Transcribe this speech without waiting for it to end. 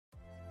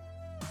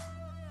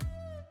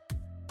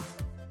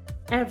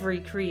Every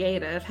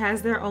creative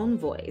has their own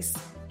voice.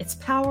 It's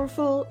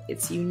powerful,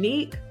 it's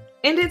unique,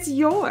 and it's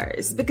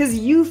yours because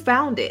you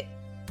found it.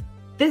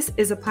 This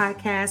is a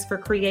podcast for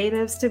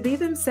creatives to be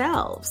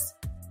themselves.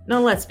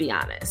 Now, let's be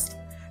honest.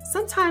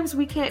 Sometimes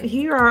we can't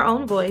hear our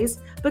own voice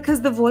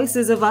because the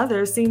voices of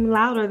others seem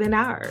louder than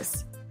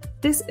ours.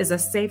 This is a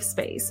safe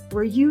space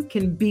where you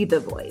can be the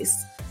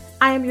voice.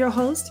 I am your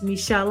host,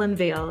 Michelle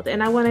Unveiled,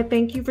 and I want to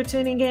thank you for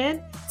tuning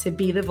in to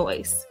Be the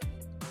Voice.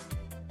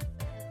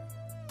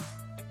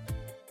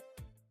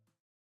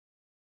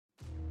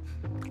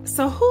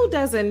 So who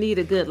doesn't need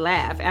a good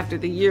laugh after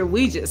the year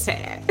we just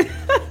had?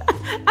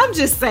 I'm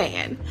just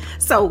saying.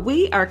 So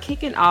we are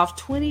kicking off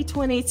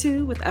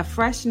 2022 with a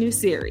fresh new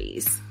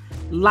series,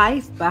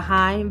 Life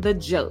Behind the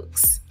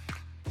Jokes.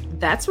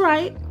 That's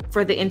right.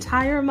 For the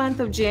entire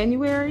month of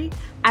January,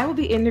 I will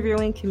be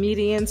interviewing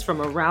comedians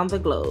from around the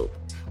globe.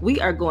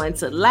 We are going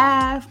to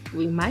laugh,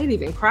 we might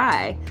even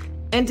cry.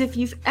 And if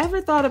you've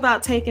ever thought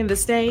about taking the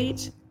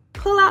stage,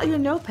 pull out your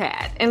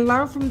notepad and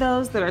learn from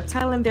those that are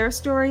telling their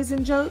stories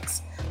and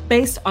jokes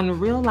based on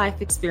real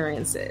life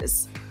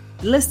experiences.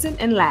 Listen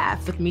and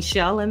laugh with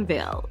Michelle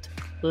Unveiled.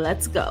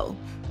 Let's go.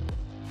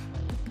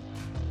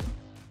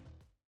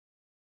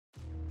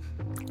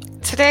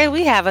 Today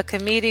we have a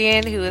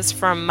comedian who is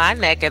from my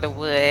neck of the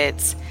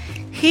woods.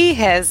 He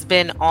has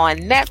been on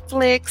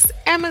Netflix,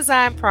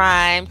 Amazon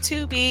Prime,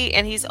 Tubi,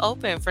 and he's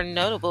open for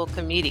notable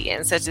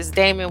comedians such as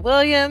Damon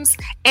Williams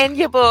and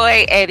your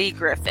boy Eddie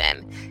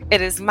Griffin.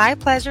 It is my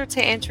pleasure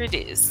to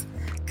introduce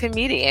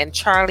comedian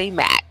Charlie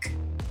Mack.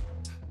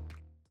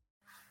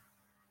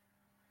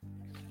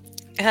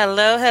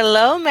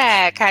 Hello,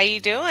 Mac. How you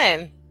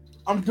doing?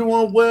 I'm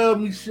doing well,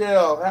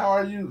 Michelle. How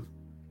are you?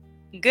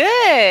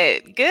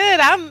 Good.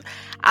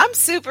 I'm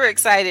super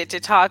excited to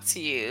talk to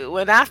you.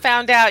 When I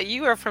found out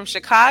you were from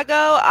Chicago,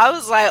 I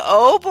was like,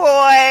 oh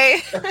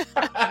boy.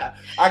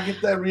 I get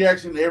that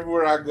reaction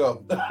everywhere I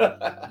go.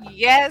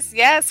 Yes,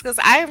 because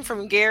I am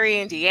from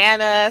Gary,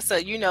 Indiana. So,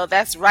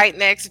 that's right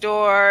next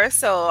door.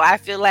 So I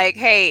feel like,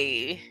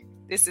 hey,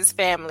 this is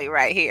family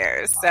right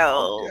here.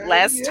 So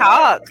let's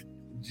talk.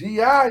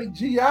 GI,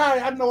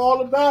 I know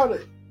all about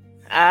it.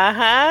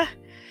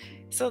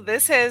 So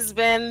this has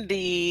been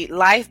the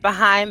Life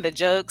Behind the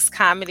Jokes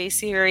comedy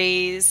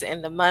series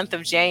in the month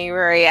of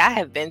January. I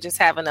have been just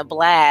having a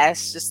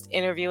blast, just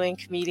interviewing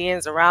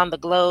comedians around the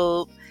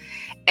globe.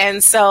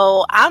 And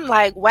so I'm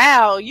like,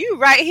 wow, you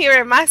right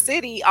here in my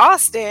city,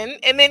 Austin,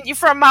 and then you're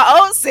from my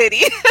old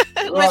city,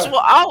 which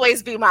will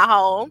always be my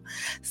home.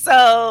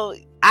 So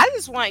I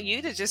just want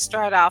you to just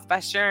start off by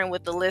sharing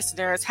with the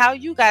listeners how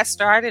you got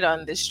started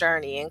on this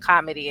journey in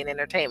comedy and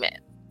entertainment.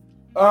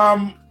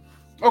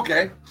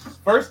 Okay.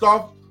 First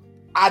off,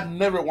 I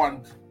never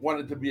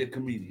wanted to be a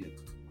comedian.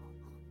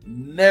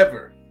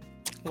 Never.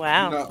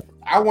 Wow.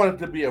 I wanted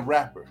to be a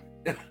rapper.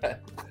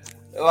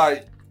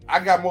 Like, I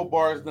got more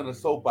bars than a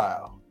soap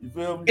aisle. You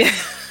feel me?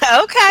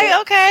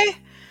 Okay.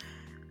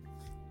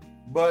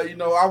 But,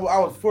 I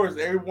was forced.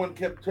 Everyone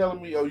kept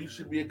telling me, oh, you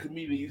should be a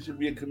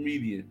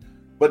comedian.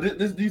 But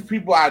these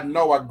people I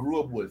know I grew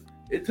up with.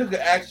 It took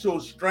an actual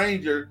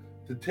stranger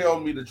to tell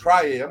me to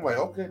try it. I'm like,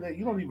 okay, man,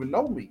 you don't even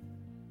know me.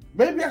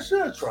 Maybe I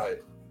should try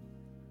it.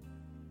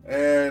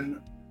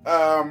 And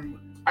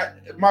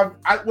I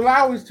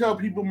always tell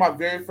people my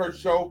very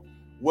first show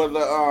was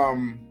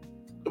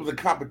it was a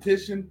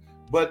competition,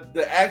 but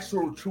the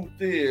actual truth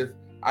is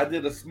I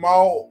did a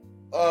small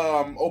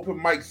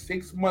open mic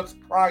 6 months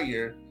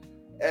prior,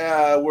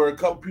 where a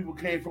couple people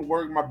came from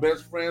work. My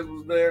best friends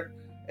was there,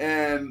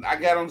 and I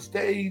got on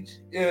stage.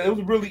 It was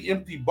a really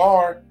empty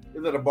bar.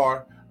 Is it a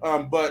bar?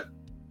 But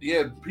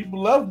yeah,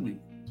 people loved me.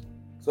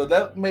 So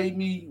that made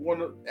me want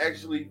to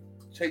actually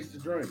chase the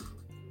dream.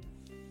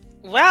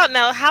 Wow.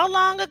 Now, how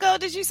long ago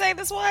did you say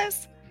this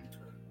was?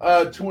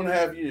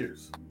 2.5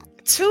 years.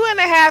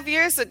 2.5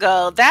 years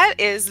ago. That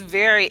is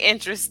very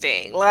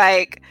interesting.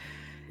 Like,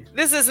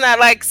 this is not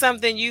like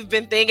something you've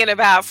been thinking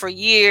about for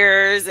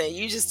years and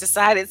you just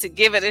decided to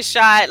give it a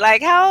shot.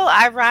 Like, how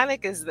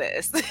ironic is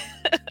this?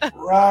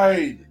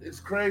 Right. It's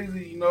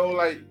crazy,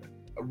 like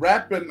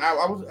rapping.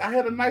 I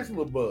had a nice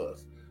little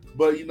buzz.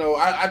 But,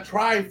 I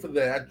tried for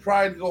that. I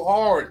tried to go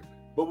hard.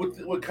 But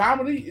with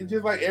comedy, it's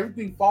just like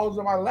everything falls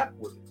in my lap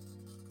with it.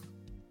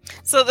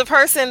 So the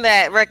person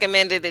that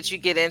recommended that you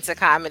get into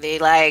comedy,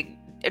 like,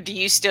 do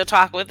you still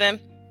talk with them?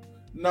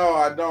 No,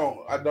 I don't.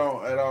 I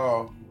don't at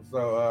all.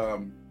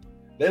 So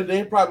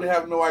they probably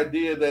have no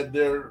idea that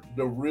they're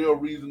the real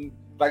reason,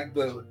 like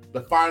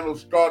the final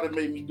straw that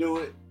made me do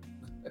it.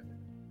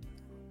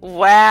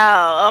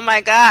 Wow. Oh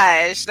my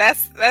gosh.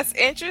 That's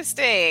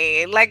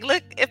interesting. Like,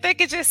 look, if they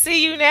could just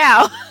see you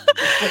now,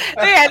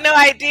 they had no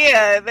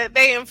idea that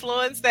they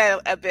influenced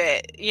that a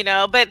bit,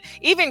 but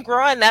even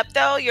growing up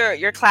though,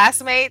 your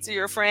classmates or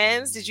your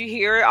friends, did you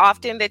hear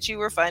often that you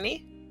were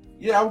funny?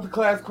 Yeah, I was a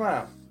class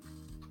clown.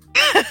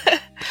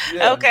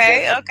 Yeah.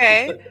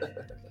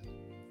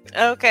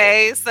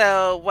 Okay.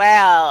 So,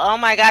 wow. Oh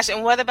my gosh.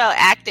 And what about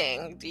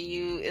acting?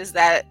 Is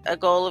that a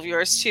goal of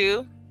yours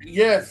too?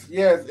 Yes,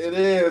 it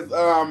is.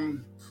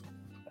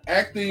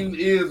 Acting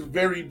is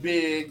very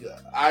big.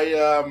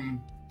 I've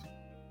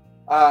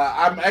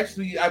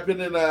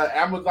been in a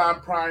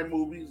Amazon Prime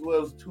movie as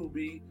well as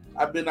Tubi.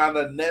 I've been on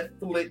a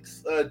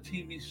Netflix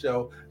TV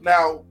show.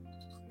 Now,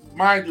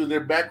 mind you,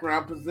 they're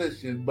background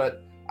positions,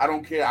 but I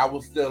don't care. I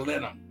was still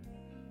in them.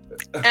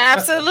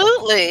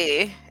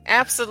 Absolutely.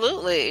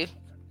 Absolutely.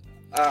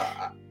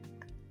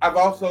 I've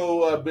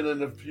also been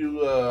in a few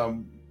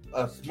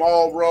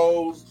small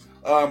roles,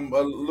 a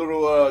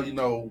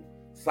little,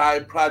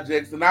 side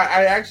projects. And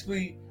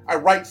I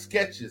write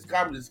sketches,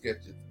 comedy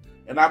sketches.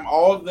 And I'm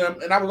all of them.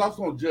 And I was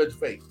also on Judge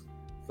Faith.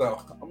 So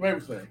I'm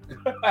everything.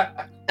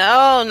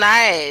 Oh,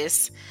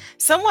 nice.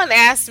 Someone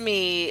asked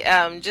me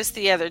just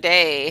the other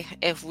day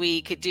if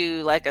we could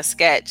do like a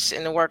sketch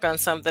and work on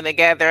something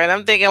together. And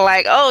I'm thinking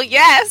like, oh,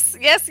 yes.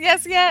 Yeah.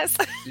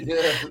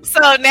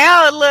 So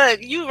now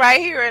look, you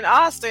right here in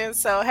Austin.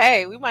 So,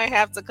 hey, we might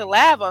have to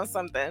collab on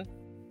something.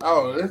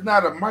 Oh, it's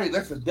not a might.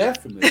 That's a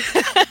definite.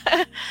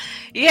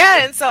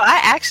 Yeah. And so I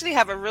actually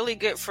have a really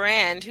good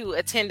friend who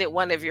attended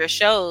one of your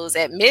shows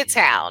at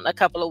Midtown a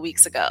couple of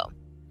weeks ago.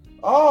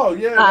 Oh,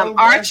 yeah.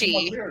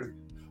 Archie.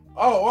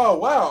 Oh,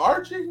 wow.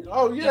 Archie?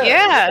 Oh, yeah.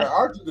 Yeah.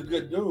 Archie's a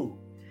good dude.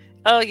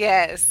 Oh,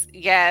 yes.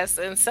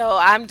 And so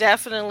I'm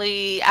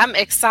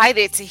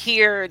excited to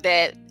hear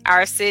that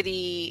our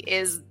city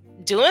is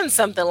doing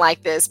something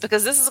like this,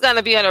 because this is going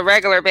to be on a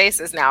regular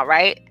basis now,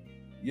 right?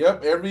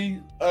 Yep.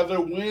 Every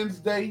other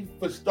Wednesday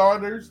for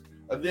starters.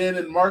 And then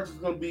in March, it's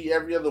going to be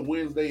every other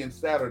Wednesday and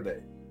Saturday.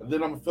 And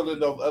then I'm filling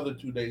those other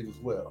 2 days as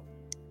well.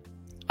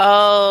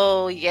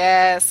 Oh,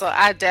 yeah. So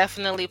I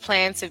definitely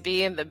plan to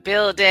be in the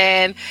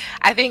building.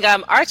 I think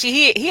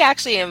Archie, he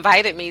actually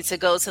invited me to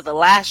go to the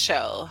last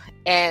show,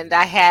 and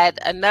I had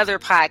another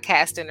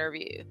podcast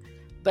interview.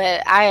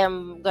 But I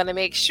am going to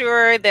make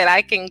sure that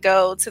I can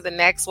go to the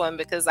next one,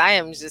 because I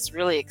am just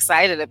really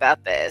excited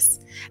about this.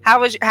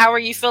 How are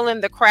you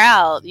feeling the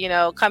crowd,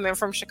 coming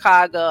from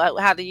Chicago?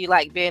 How do you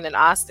like being in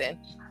Austin?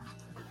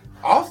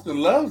 Austin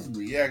loves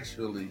me,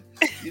 actually.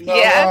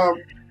 Yeah.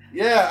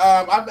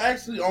 I've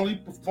actually only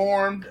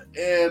performed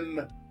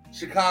in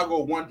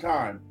Chicago one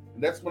time.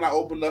 And that's when I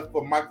opened up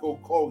for Michael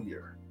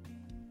Collier.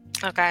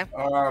 Okay.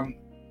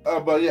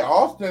 But yeah,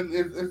 Austin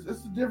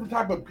it's a different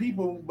type of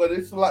people, but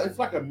it's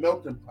like a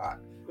melting pot.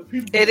 The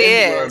people it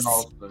is in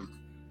Austin.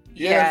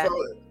 Yeah. So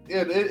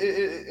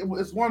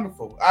it's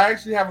wonderful. I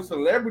actually have a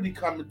celebrity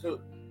coming to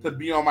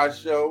be on my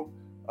show.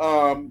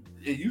 And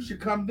you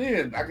should come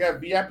then. I got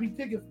VIP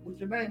tickets with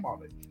your name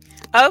on it.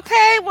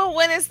 Okay, well,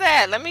 when is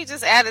that? Let me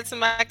just add it to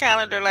my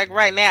calendar, like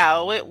right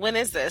now. When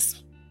is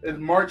this? It's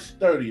March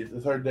 30th.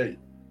 Is her date.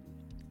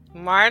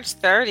 March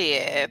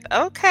 30th.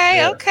 Okay,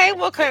 yeah. Okay.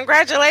 Well,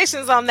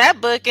 congratulations on that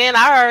booking.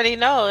 I already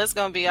know it's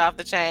going to be off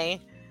the chain.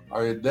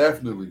 Oh, yeah,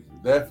 definitely.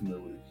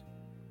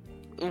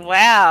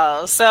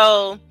 Wow.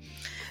 So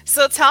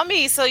tell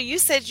me. So you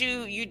said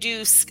you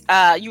do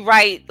you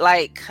write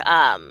like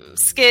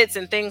skits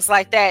and things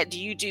like that. Do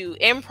you do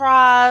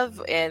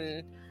improv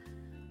and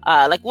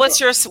like what's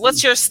your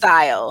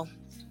style?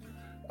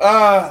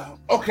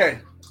 Okay,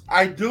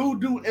 I do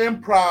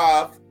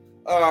improv,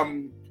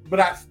 but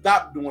I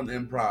stopped doing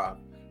improv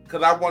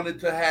because I wanted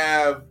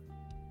to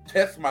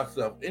test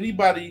myself.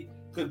 Anybody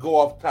could go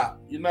off top,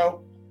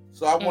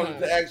 So I wanted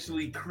to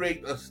actually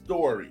create a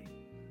story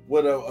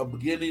with a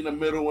beginning, a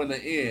middle, and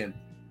an end.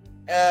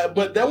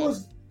 But that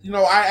was,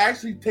 I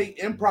actually take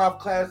improv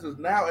classes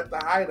now at the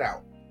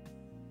Hideout.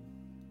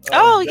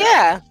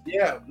 Yeah.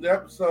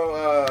 Yep.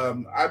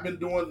 So I've been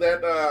doing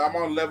that. I'm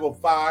on level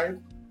 5.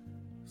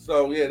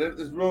 So yeah,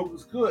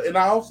 it's good. And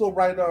I also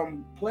write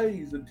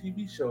plays and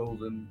TV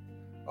shows and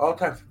all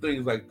types of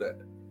things like that.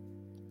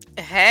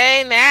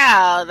 Hey,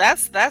 now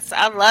that's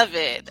I love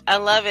it.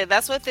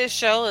 That's what this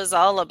show is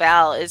all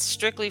about. It's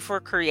strictly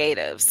for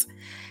creatives.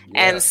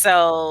 Yeah. And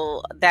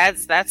so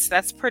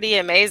that's pretty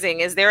amazing.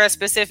 Is there a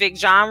specific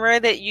genre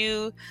that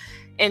you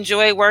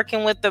enjoy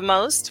working with the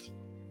most?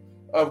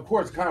 Of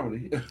course,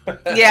 comedy.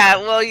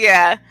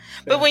 Yeah.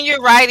 But when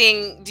you're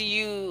writing, do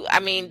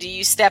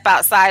you step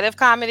outside of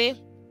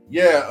comedy?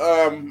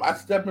 Yeah, I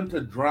step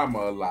into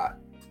drama a lot.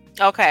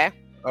 Okay.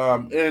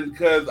 And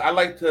because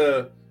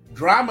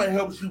drama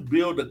helps you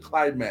build a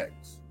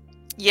climax.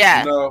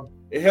 Yeah.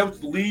 It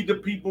helps lead the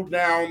people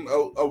down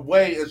a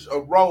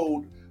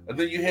road, and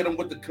then you hit them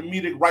with the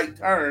comedic right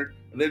turn,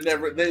 and they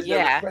never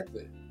expect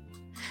it.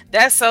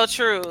 That's so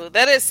true.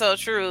 That is so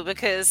true,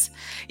 because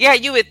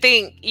you would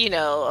think,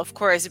 of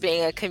course,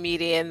 being a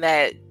comedian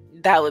that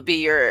would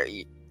be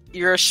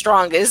your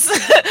strongest,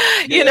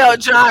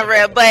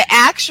 genre. But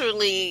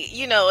actually,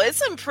 it's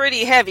some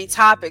pretty heavy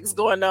topics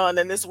going on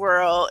in this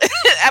world.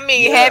 I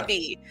mean,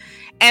 heavy.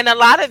 And a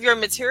lot of your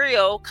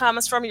material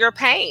comes from your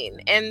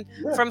pain and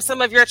from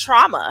some of your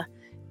trauma.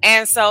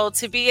 And so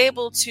to be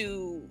able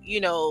to,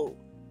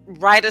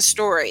 write a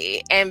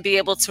story and be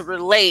able to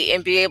relate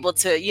and be able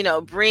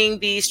to, bring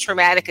these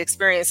traumatic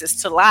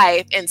experiences to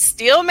life and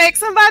still make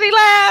somebody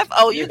laugh.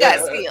 Oh, you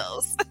got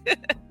skills.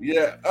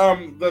 Yeah.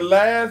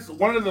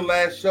 One of the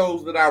last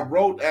shows that I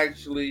wrote,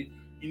 actually,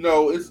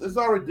 it's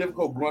already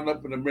difficult growing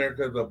up in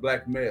America as a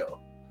black male.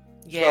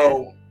 Yeah.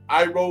 So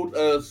I wrote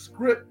a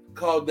script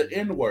called The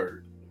N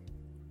Word,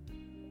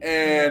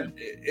 and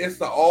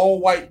it's an all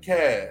white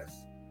cast.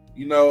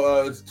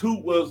 It's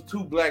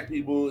two black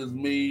people. It's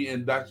me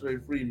and Dr. Ray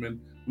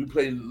Freeman. We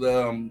play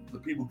the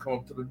people come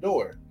up to the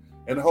door,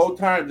 and the whole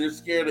time they're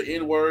scared of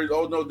N words.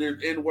 Oh no,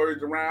 there's N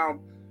words around.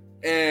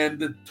 And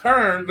the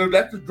turn,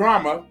 that's the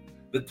drama.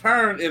 The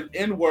turn is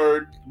N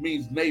word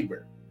means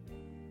neighbor.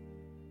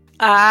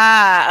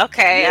 Ah,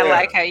 okay. I Yeah.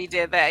 like how you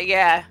did that.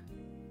 Yeah.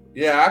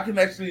 Yeah, I can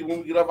actually,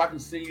 when we get off, I can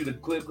send you the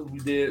clip because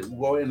we'll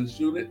go ahead and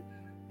shoot it.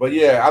 But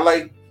yeah, I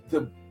like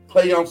to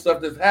play on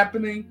stuff that's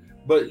happening,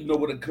 but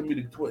with a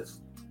comedic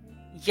twist.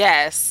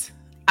 Yes.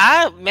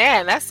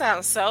 Man, that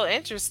sounds so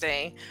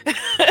interesting.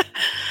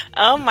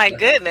 Oh my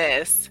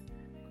goodness.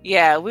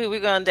 Yeah, we're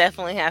gonna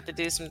definitely have to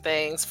do some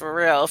things for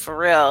real, for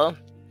real.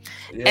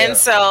 Yeah. And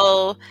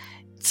so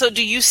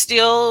do you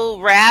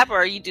still rap,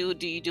 or do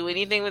you do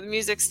anything with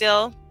music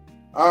still?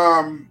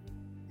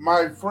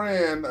 My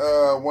friend,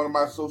 one of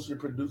my associate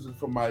producers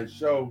for my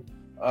show,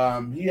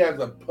 he has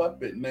a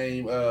puppet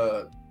name.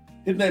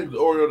 His name is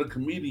Oreo the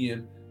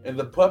Comedian, and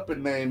the puppet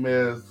name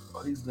is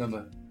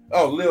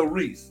Lil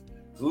Reese.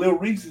 Lil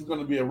Reese is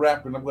gonna be a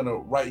rapper, and I'm gonna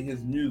write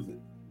his music.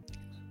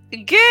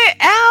 Get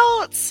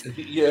out!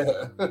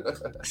 Yeah.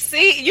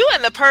 See, you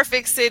in the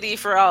perfect city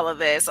for all of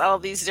this, all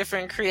of these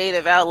different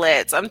creative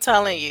outlets. I'm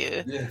telling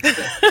you. Yeah.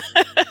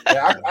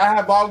 Yeah, I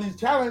have all these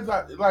talents.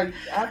 I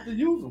have to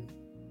use them.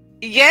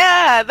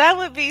 Yeah, that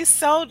would be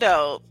so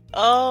dope.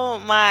 Oh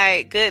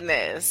my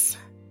goodness.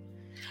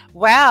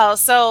 Wow.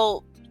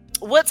 So,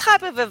 what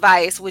type of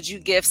advice would you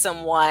give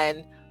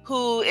someone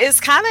who is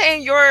kind of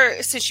in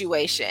your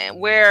situation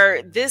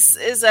where this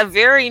is a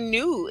very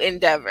new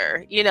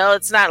endeavor?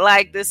 It's not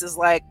like this is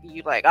like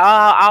you like, oh,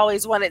 I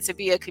always wanted to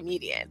be a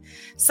comedian.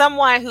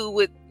 Someone who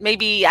would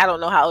maybe, I don't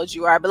know how old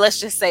you are, but let's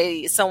just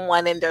say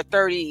someone in their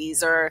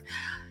 30s or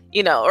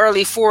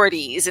early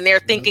 40s, and they're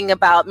thinking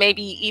about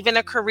maybe even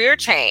a career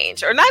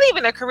change, or not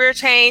even a career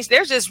change.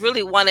 They're just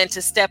really wanting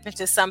to step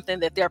into something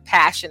that they're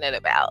passionate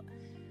about.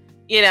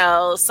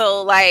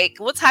 So like,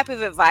 what type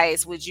of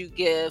advice would you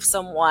give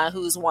someone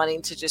who's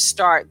wanting to just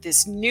start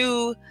this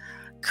new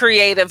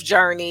creative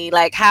journey?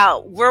 Like,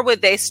 where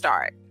would they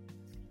start?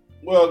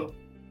 Well,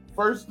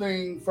 first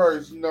thing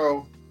first,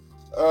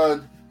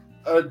 a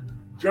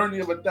journey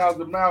of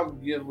 1,000 miles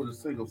begins with a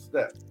single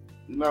step.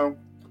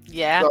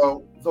 Yeah.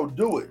 So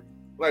do it.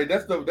 Like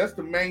that's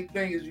the main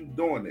thing, is you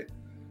doing it.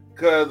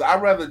 Because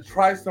I'd rather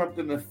try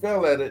something and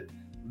fail at it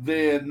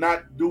than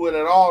not do it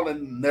at all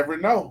and never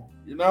know.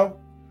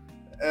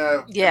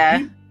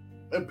 Yeah.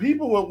 And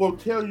people will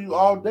tell you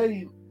all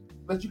day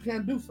that you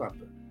can't do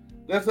something.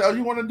 They'll say, "Oh,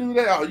 you want to do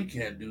that? Oh, you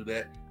can't do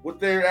that." What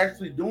they're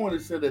actually doing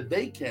is saying that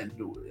they can't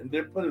do it, and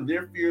they're putting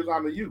their fears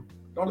onto you.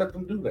 Don't let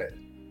them do that.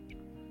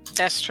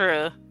 That's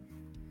true.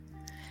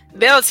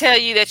 They'll tell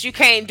you that you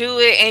can't do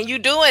it, and you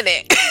doing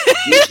it.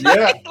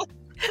 Yeah.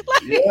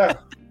 Yeah.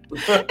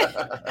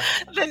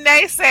 The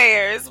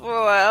naysayers, boy.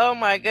 Oh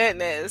my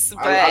goodness.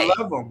 But I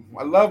love them.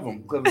 I love them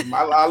because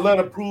I love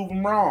to prove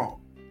them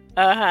wrong.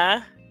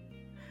 Uh-huh.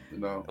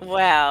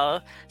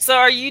 Wow. So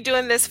are you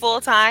doing this full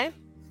time?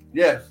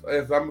 Yes,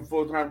 I'm a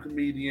full-time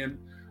comedian,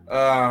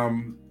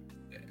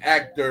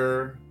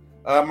 actor.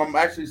 I'm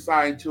actually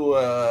signed to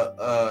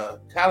a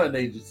talent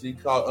agency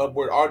called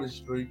Upward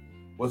Artistry.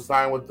 Was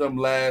signed with them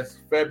last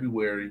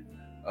February.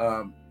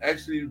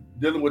 Actually,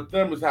 dealing with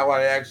them is how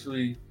I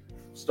actually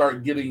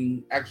start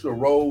getting actual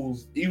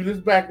roles. Even this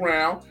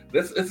background,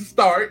 it's a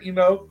start,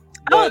 But,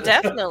 oh,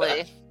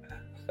 definitely.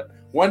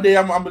 One day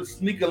I'm gonna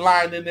sneak a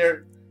line in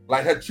there,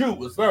 like Hachu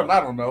or something. I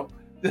don't know.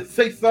 Just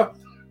say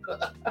something.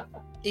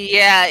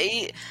 Yeah.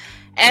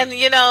 And,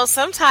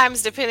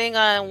 sometimes depending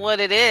on what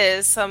it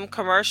is, some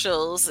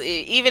commercials,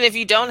 even if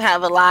you don't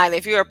have a line,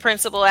 if you're a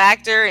principal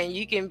actor and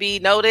you can be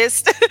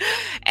noticed,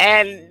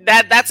 and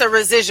that's a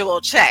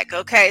residual check.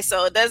 Okay.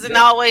 So it doesn't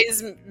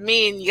always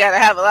mean you got to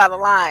have a lot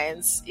of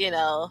lines,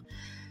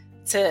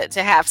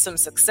 to have some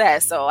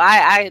success. So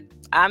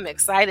I'm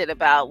excited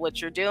about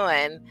what you're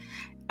doing.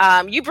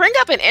 You bring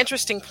up an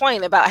interesting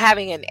point about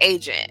having an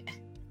agent.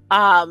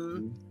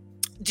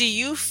 Do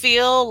you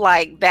feel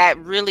like that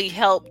really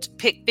helped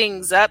pick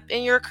things up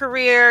in your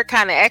career,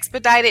 kind of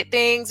expedited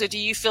things? Or do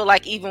you feel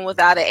like even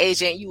without an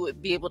agent, you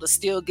would be able to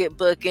still get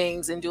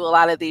bookings and do a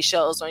lot of these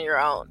shows on your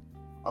own?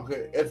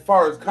 Okay. As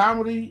far as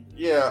comedy,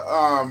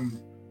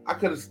 I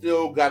could have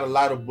still got a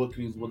lot of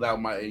bookings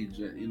without my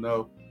agent.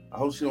 I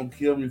hope she don't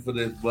kill me for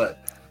this, but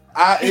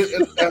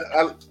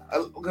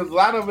because a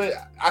lot of it,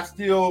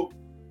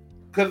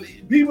 because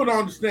people don't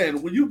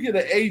understand, when you get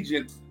an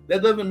agent,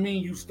 that doesn't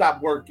mean you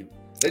stop working.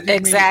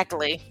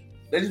 Exactly.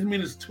 That just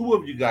means it's two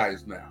of you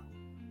guys now.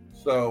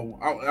 So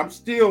I'm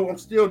still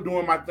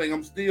doing my thing.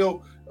 I'm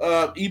still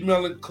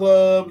emailing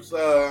clubs.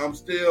 I'm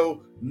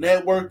still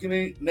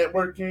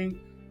networking,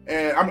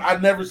 and I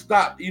never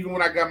stopped, even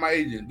when I got my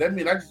agent. That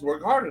means I just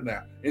work harder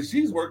now, and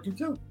she's working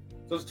too.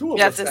 So it's two of us.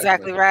 That's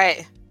exactly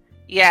right.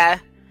 Yeah.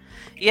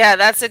 Yeah,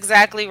 that's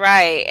exactly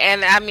right.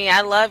 And I mean,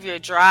 I love your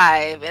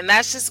drive, and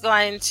that's just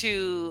going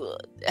to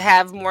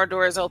have more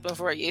doors open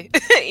for you.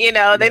 They're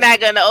Yeah. not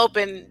going to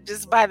open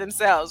just by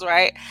themselves,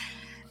 right?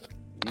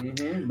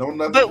 No,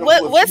 nothing But come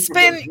to a what's sleeper but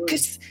a been, dream.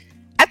 because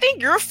I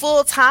think you're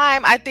full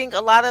time. I think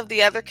a lot of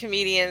the other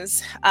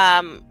comedians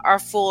are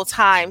full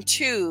time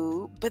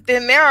too. But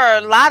then there are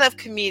a lot of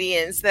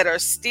comedians that are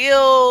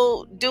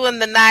still doing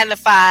the 9 to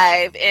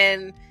 5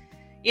 and,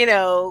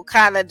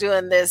 kind of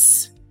doing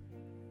this,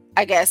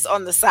 I guess,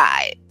 on the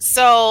side.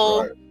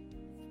 So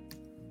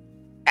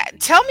Right.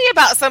 tell me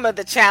about some of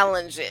the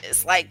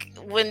challenges. Like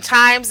when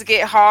times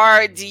get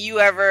hard, do you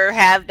ever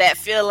have that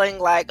feeling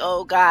like,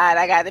 oh God,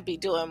 I got to be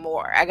doing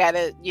more? I got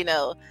to,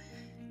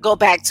 go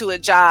back to a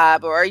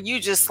job, or are you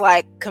just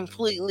like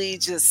completely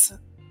just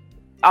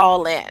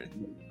all in?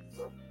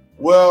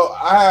 Well,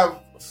 I have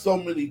so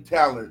many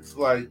talents.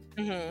 Like,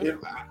 Hmm. if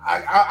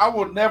I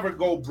will never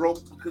go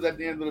broke because at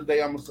the end of the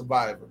day, I'm a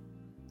survivor.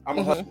 I'm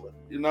a Hmm. hustler,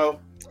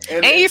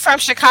 and And you're from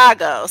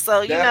Chicago,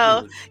 so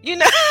definitely, you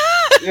know.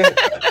 yeah.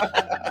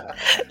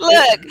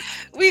 Look,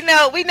 we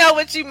know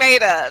what you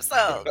made of.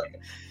 So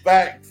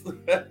Facts.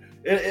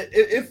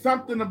 It's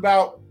something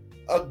about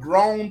a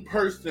grown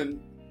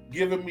person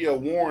giving me a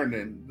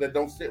warning that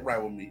don't sit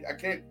right with me. I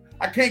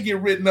can't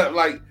get written up.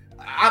 Like,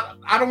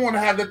 I don't want to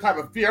have that type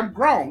of fear. I'm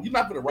grown. You're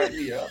not gonna write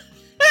me up.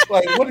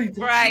 Like, what are you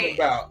talking right,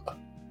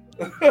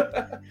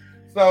 about?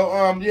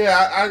 So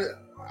yeah,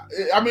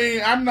 I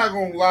mean, I'm not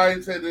gonna lie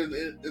and say that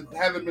it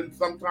hasn't been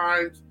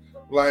sometimes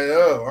like,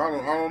 oh,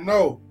 I don't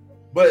know,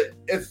 but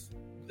it's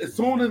as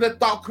soon as that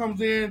thought comes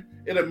in,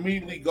 it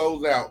immediately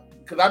goes out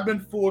because I've been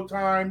full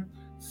time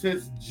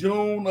since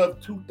June of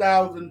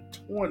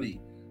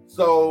 2020.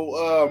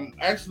 So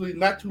actually,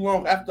 not too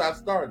long after I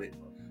started,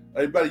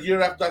 about a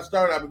year after I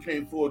started, I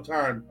became full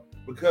time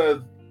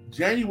because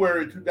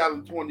January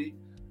 2020,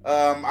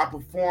 I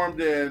performed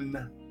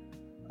in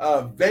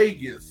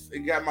Vegas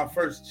and got my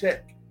first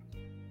check,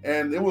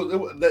 and it was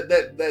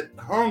that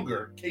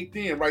hunger kicked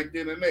in right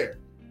then and there.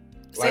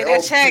 see Like, that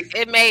oh, check,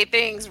 it made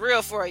things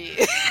real for you.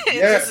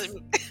 It just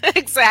yes,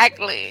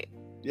 exactly.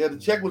 yeah, the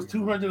check was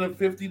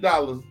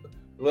 $250.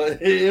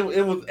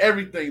 It was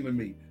everything to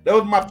me. That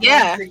was my plane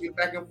Yeah. ticket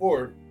back and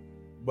forth,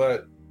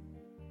 but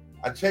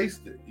I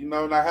chased it, and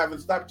I haven't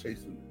stopped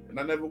chasing it, and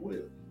I never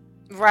will.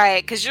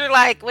 Right, because you're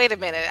like, wait a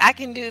minute, I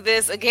can do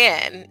this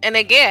again and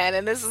again,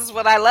 and this is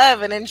what I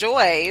love and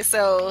enjoy.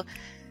 So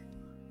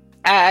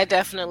I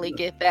definitely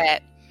get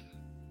that.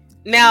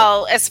 And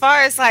Now, as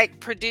far as like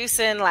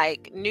producing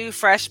like new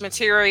fresh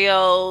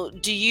material,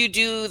 do you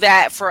do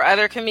that for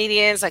other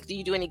comedians? Like, do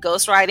you do any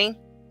ghostwriting?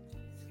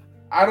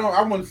 I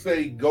wouldn't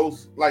say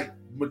ghost like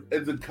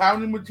as a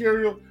comedy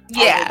material.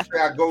 I Yeah. wouldn't say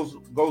I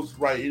ghost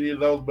write any of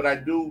those, but I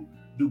do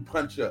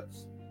punch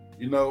ups.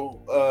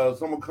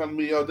 Someone come to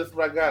me, oh, this is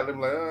what I got. And I'm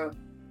like,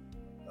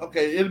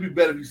 okay, it'll be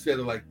better if you said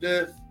it like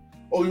this.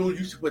 Oh,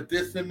 you should put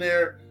this in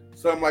there,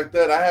 something like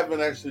that. I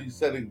haven't actually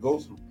said it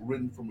ghost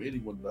written from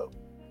anyone though,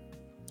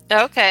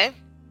 Okay.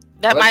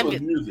 That unless it might was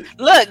be. music.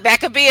 Look, that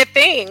could be a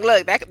thing.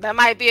 Look, that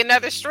might be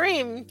another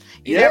stream.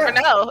 You never Yeah,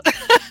 know.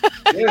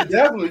 yeah,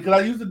 definitely. Because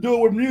I used to do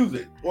it with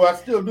music. Well, I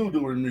still do it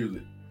with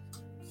music.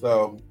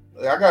 So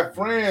I got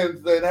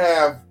friends that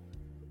have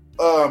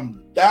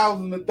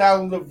thousands and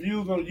thousands of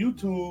views on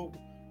YouTube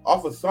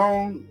off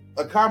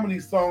a comedy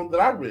song that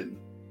I've written.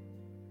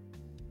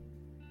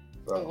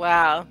 So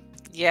Wow.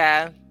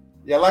 Yeah.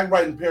 yeah, I like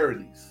writing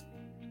parodies.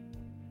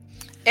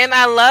 And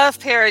I love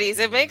parodies.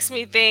 It makes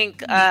me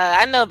think,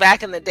 I know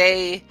back in the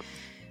day,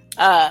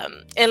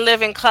 in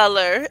Living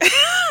Color,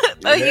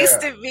 that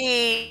used Yeah, to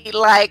be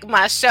like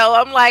my show.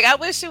 I'm like, I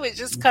wish it would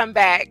just come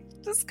back.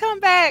 Just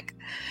come back.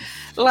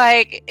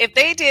 Like, if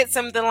they did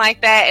something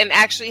like that and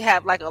actually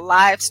have like a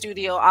live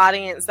studio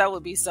audience, that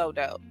would be so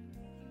dope.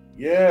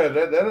 yeah,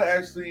 that'll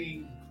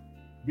actually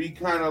be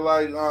kind of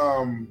like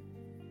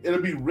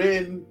it'll be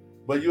written,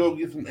 but you'll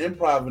get some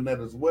improv in that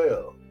as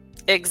well.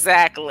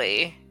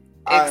 Exactly.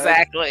 I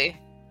Exactly.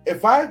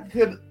 if I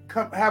could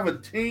have a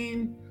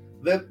team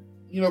that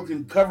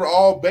can cover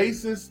all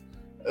bases,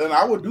 then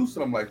I would do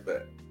something like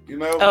that.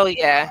 Oh,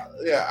 yeah.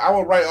 Yeah, I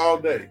would write all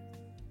day.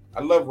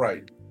 I love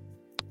writing.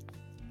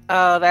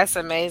 Oh, that's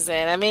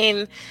amazing. I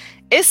mean,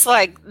 it's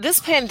like this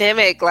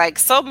pandemic, like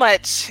so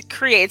much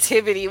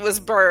creativity was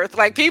birthed.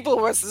 Like people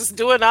was just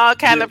doing all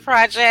kind Yeah. of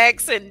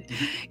projects, and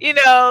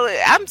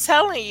I'm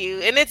telling you,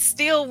 and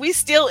we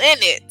still in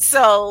it.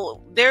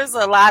 So there's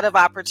a lot of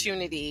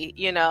opportunity,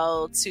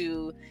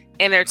 to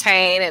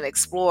entertain and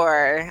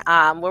explore,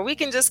 where we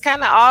can just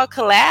kind of all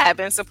collab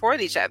and support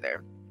each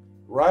other.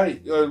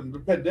 Right.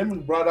 The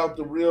pandemic brought out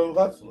the real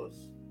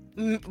hustlers.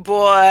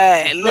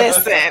 Boy,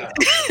 listen.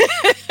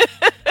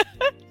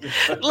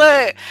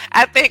 Look,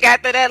 I think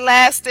after that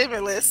last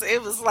stimulus,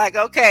 it was like,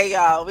 okay,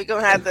 y'all, we're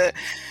gonna have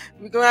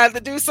to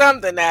do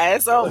something now.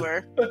 It's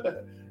over.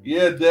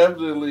 Yeah,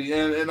 definitely.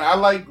 And I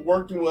like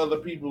working with other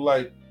people.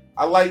 Like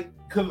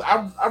because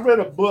I read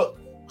a book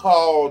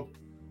called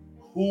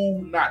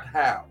Who Not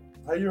How.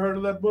 Have you heard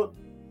of that book?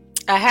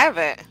 I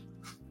haven't.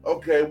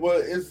 Okay,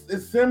 well,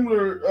 it's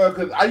similar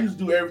because I used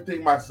to do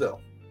everything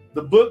myself.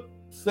 The book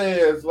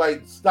says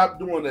like stop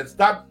doing that.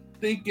 Stop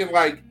thinking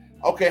like,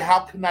 okay, how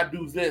can I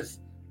do this?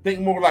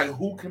 Think more like,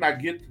 who can I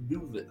get to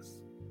do this?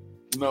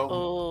 You know?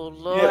 Oh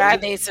Lord, Yeah. I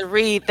need to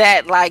read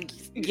that like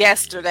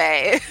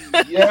yesterday.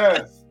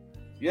 Yes.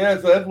 Yeah.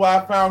 So that's why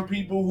I found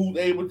people who's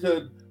able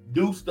to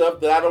do stuff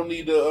that I don't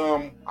need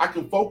to. I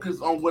can focus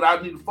on what I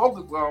need to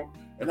focus on,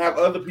 and have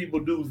other people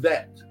do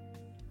that.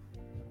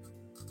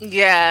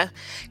 Yeah,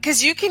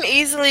 because you can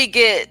easily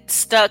get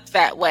stuck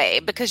that way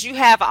because you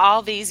have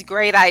all these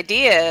great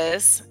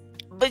ideas,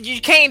 but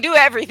you can't do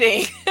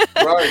everything,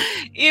 Right.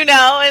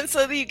 and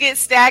so you get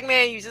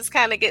stagnant, you just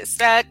kind of get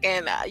stuck,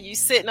 and you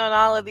sitting on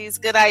all of these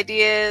good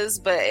ideas,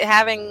 but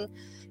having,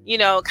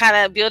 kind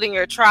of building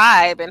your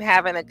tribe and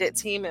having a good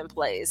team in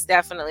place,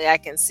 definitely I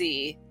can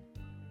see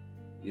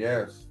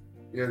Yes.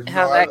 Yes.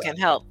 how that can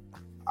help.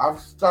 I've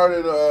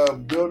started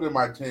building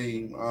my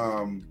team.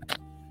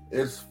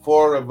 It's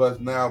 4 of us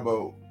now,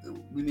 but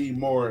we need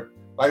more.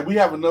 Like we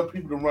have enough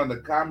people to run the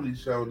comedy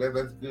show.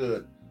 That's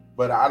good,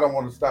 but I don't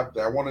want to stop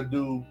there. I want to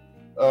do.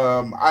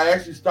 I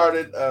actually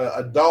started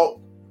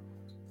adult.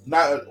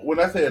 Not when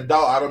I say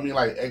adult, I don't mean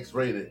like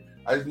X-rated.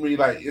 I just mean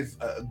like it's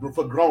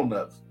for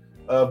grown-ups.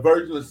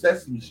 Version of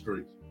Sesame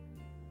Street.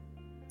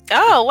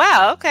 Oh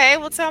wow! Okay,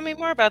 well, tell me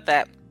more about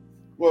that.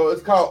 Well,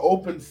 it's called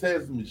Open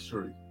Sesame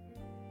Street.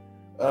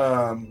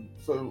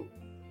 So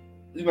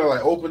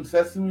like Open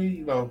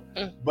Sesame,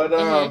 but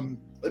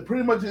it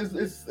pretty much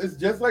it's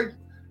just like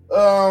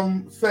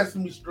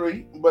Sesame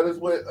Street, but it's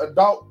with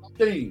adult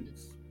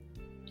themes.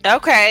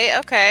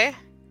 Okay.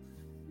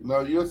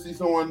 You'll see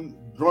someone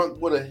drunk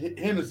with a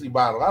Hennessy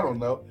bottle. I don't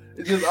know.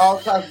 It's just all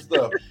types of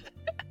stuff.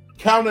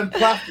 Counting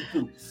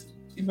prostitutes.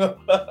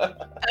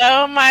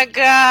 Oh my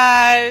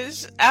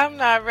gosh, I'm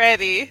not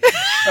ready.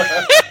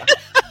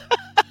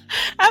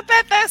 I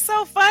bet that's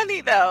so funny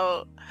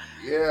though.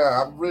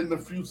 Yeah, I've written a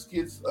few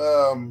skits.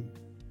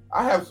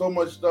 I have so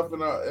much stuff in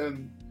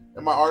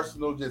my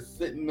arsenal just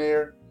sitting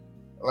there.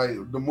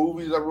 Like the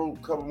movies, I wrote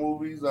a couple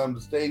movies, the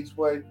stage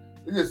play.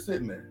 They're just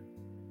sitting there.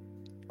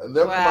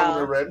 They'll come out when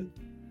they're ready.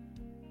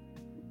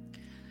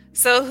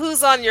 So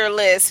who's on your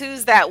list?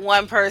 Who's that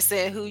one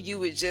person who you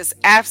would just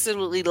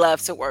absolutely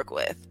love to work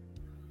with?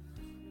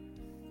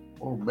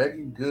 Oh,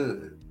 Megan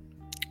Good.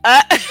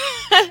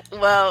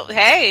 Well,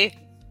 hey.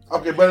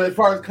 Okay, but as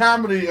far as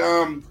comedy,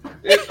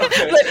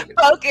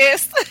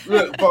 focus.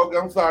 Look, folks,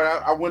 I'm sorry,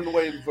 I went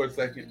away for a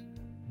second.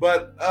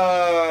 But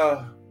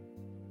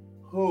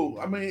who?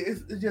 I mean,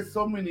 it's just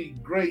so many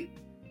great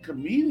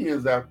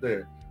comedians out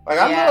there. Like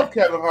I love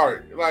Kevin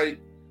Hart.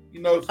 Like,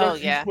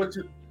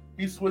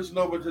 he's switching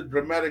over to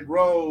dramatic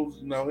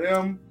roles.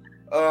 Him,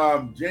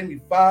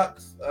 Jamie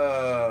Foxx,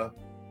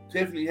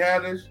 Tiffany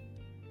Haddish.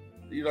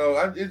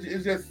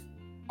 It's just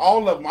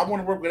all of them. I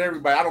want to work with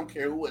everybody. I don't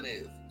care who it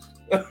is.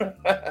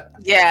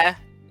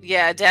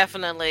 Yeah,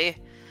 definitely.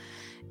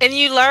 And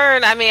you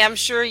learn, I'm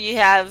sure you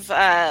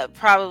have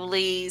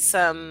probably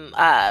some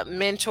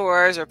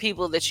mentors or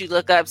people that you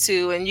look up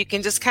to, and you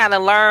can just kind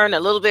of learn a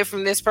little bit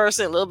from this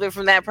person, a little bit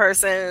from that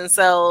person. And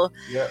so,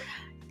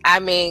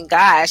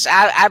 gosh,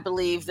 I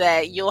believe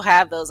that you'll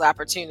have those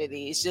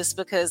opportunities just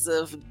because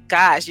of,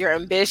 your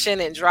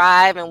ambition and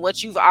drive and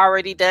what you've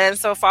already done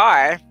so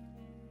far.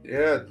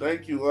 Yeah,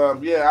 thank you.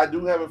 I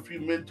do have a few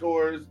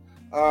mentors.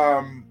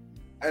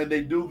 And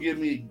they do give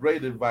me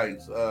great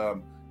advice.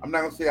 I'm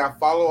not gonna say I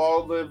follow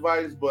all the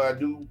advice, but I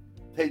do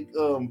take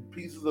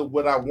pieces of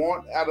what I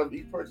want out of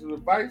each person's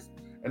advice,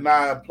 and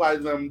I apply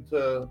them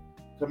to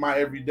my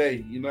everyday.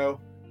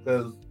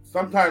 Because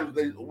sometimes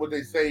what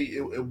they say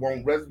it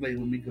won't resonate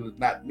with me because it's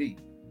not me.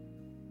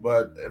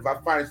 But if I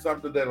find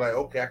something that like,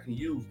 okay, I can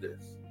use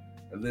this,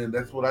 and then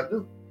that's what I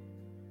do.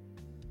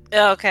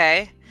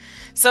 Okay.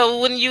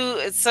 So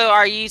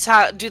are you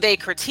do they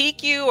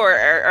critique you, or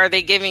are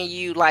they giving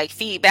you like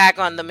feedback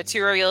on the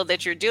material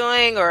that you're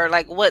doing, or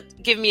like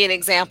give me an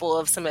example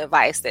of some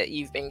advice that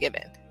you've been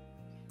given?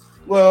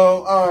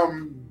 Well,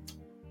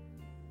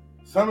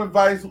 some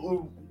advice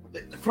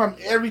from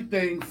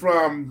everything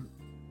from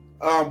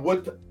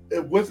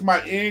what's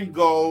my end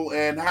goal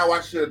and how I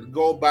should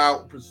go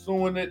about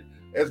pursuing it,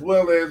 as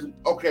well as,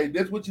 okay,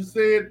 this what you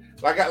said,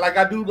 like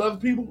I do to other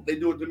people, they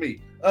do it to me.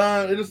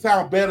 It'll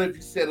sound better if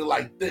you said it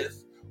like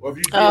this, or if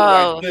you did it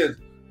like this.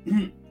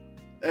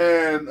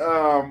 And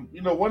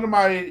one of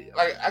my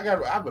I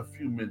have a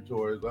few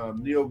mentors.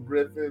 Neil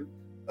Griffin.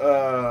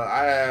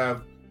 I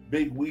have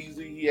Big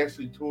Weezy. He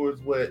actually tours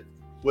with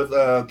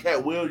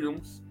Cat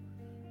Williams,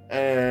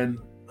 and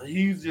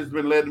he's just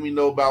been letting me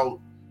know about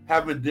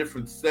having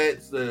different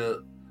sets,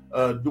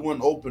 doing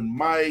open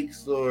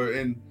mics,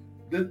 and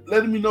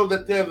letting me know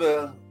that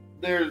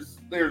there's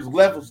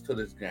levels to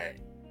this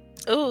game.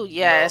 Oh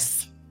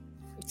yes.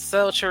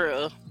 So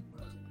true.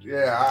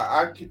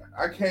 Yeah,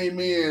 I came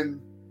in,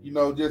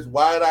 just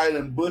wide-eyed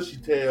and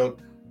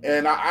bushy-tailed,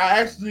 and I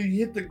actually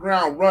hit the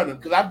ground running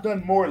because I've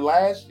done more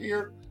last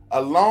year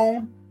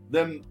alone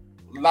than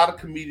a lot of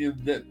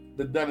comedians that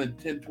done in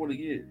 10, 20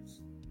 years.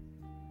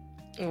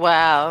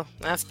 Wow,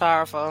 that's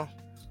powerful.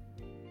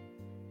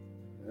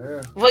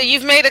 Yeah. Well,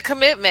 you've made a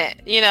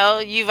commitment.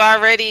 You've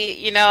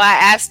already. I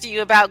asked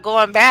you about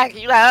going back.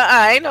 You're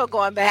like, ain't no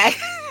going back.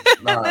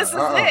 Nah. This is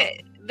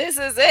it. This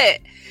is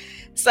it.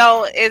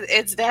 So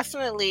it's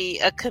definitely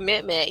a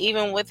commitment,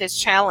 even with its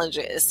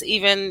challenges.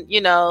 Even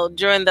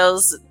during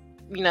those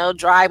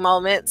dry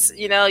moments,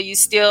 you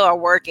still are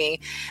working.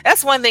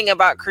 That's one thing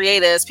about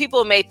creatives.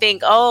 People may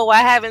think, oh,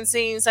 I haven't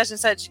seen such and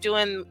such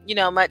doing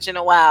much in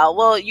a while.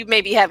 Well, you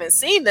maybe haven't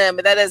seen them,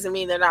 but that doesn't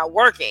mean they're not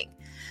working.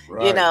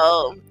 Right.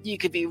 You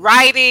could be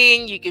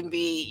writing, you can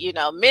be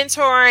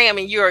mentoring. I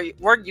mean, you're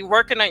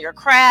working on your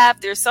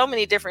craft. There's so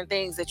many different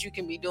things that you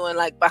can be doing,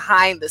 like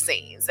behind the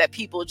scenes, that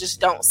people just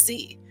don't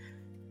see.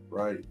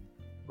 Right.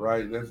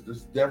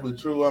 That's definitely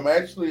true. I'm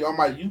actually on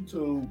my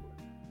YouTube.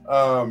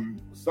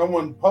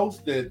 Someone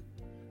posted,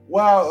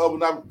 because of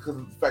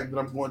the fact that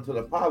I'm going to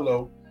the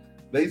Apollo,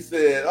 they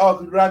said, "Oh,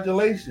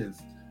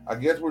 congratulations! I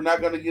guess we're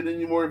not going to get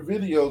any more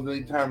videos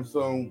anytime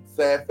soon."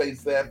 Sad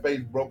face,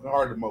 broken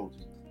heart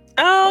emoji.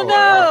 Oh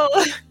no!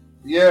 Like,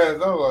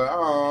 yes, I was like,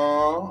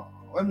 "Oh,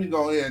 let me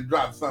go ahead and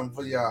drop something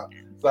for y'all."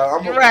 So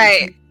I'm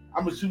gonna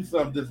shoot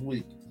something this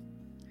week.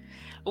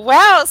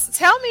 Well,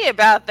 tell me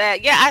about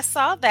that. Yeah, I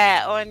saw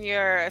that on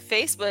your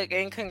Facebook,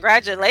 and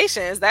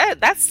congratulations.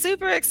 That's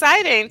super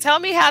exciting. Tell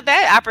me how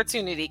that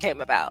opportunity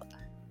came about.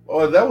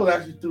 Oh, that was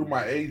actually through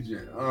my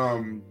agent.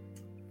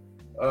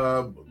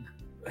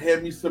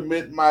 Had me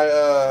submit my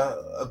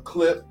a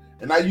clip,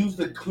 and I used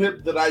the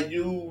clip that I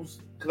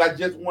used because I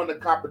just won a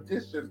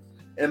competition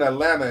in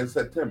Atlanta in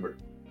September.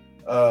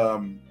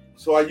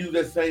 So I used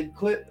that same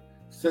clip,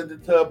 sent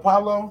it to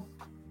Apollo,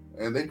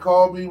 and they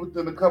called me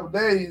within a couple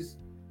days.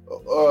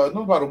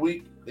 No, about a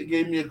week. They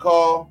gave me a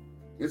call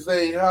and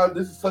say,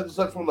 "This is such and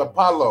such from the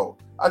Apollo."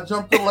 I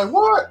jumped up like,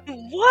 "What?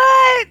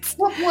 What?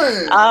 What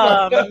plan?"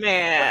 Oh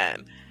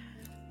man.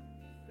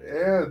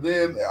 Yeah.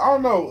 Then I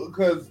don't know,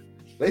 because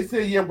they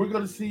said, "Yeah, we're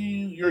gonna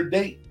see your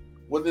date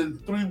within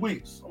 3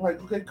 weeks." I'm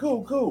like, "Okay,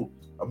 cool."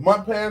 A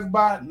month passed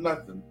by,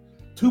 nothing.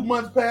 2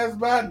 months passed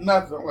by,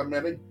 nothing. I'm like,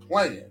 "Man, they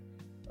playing."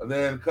 And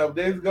then a couple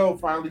days ago,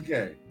 finally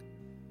came.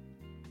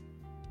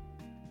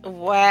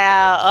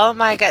 Wow. Oh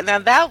my God. Now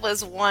that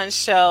was one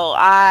show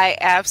I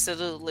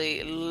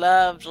absolutely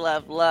loved.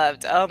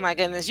 Oh my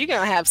goodness. You're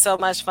going to have so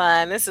much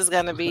fun. This is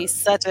going to be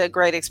such a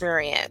great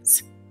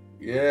experience.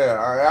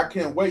 Yeah, I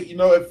can't wait.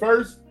 At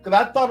first, because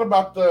I thought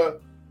about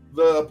the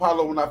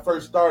Apollo when I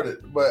first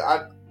started, but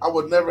I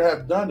would never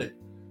have done it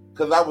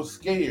because I was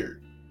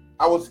scared.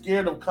 I was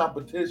scared of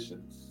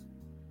competitions.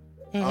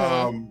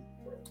 Mm-hmm.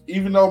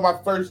 Even though my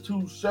first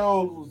 2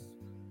 shows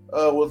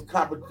was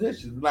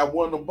competitions and I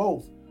won them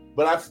both.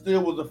 But I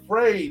still was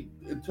afraid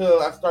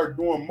until I started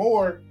doing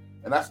more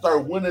and I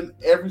started winning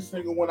every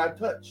single one I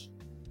touched.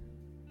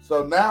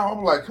 So now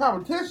I'm like,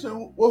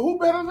 competition? Well, who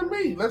better than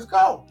me? Let's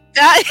go.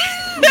 No,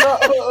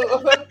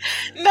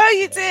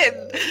 you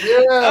didn't.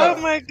 Yeah. Oh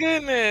my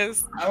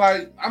goodness.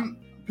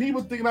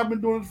 People thinking I've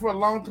been doing this for a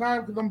long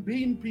time because I'm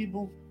beating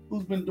people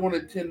who's been doing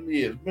it 10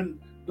 years, been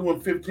doing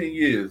 15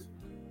 years.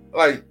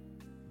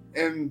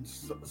 And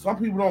some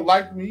people don't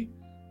like me.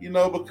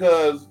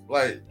 Because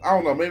I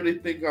don't know, maybe they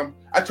think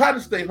I try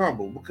to stay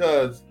humble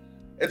because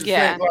at the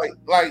same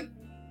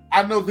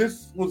I know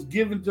this was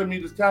given to me,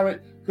 this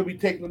talent could be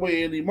taken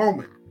away any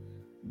moment.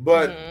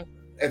 But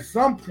at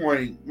some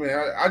point,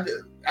 man,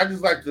 I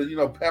just like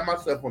to, pat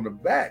myself on the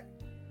back.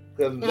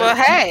 Well,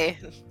 hey.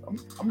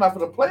 I'm not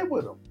going to play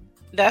with them.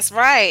 That's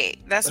right.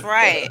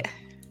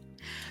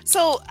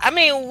 So, I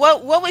mean,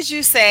 what would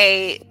you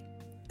say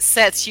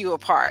sets you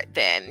apart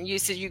then? You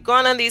said you're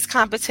going on these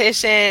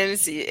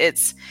competitions,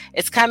 it's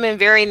coming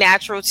very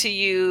natural to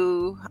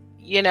you.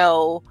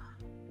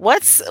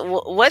 What's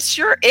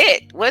your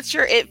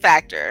it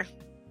factor?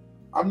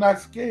 I'm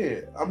not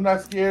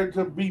scared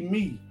to be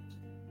me.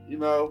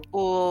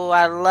 Oh,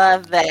 I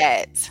love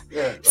that.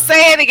 Yeah.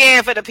 Say it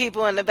again for the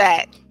people in the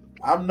back.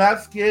 I'm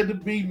not scared to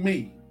be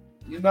me.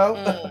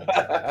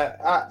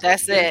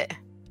 That's it.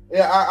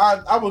 Yeah,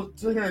 I would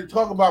sit here and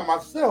talk about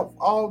myself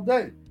all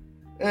day.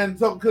 And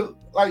so, because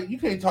you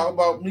can't talk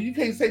about me, you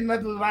can't say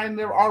nothing that I ain't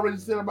never already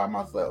said about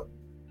myself.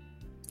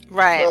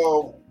 Right.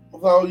 So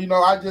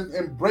I just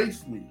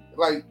embrace me.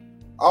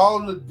 All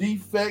the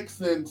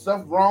defects and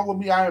stuff wrong with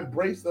me, I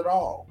embrace it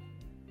all.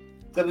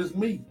 Because it's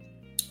me.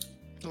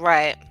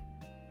 Right.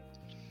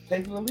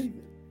 Take it or leave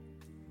it.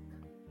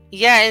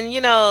 Yeah, and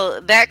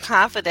that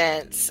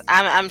confidence,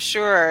 I'm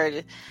sure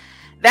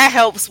that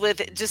helps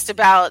with just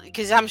about,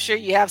 because I'm sure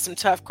you have some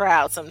tough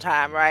crowds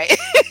sometime, right?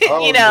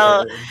 Oh,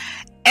 Yeah. Yeah.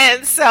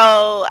 And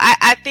so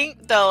I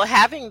think, though,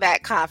 having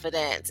that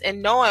confidence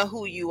and knowing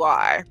who you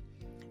are,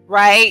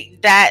 right,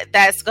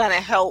 that's going to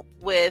help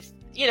with,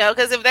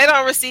 because if they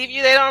don't receive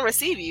you, they don't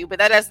receive you. But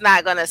that is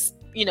not going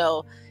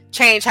to,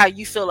 change how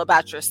you feel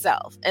about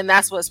yourself. And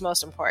that's what's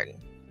most important.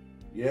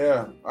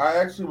 Yeah. I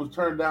actually was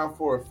turned down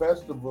for a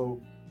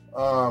festival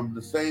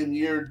the same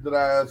year that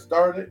I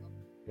started.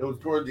 It was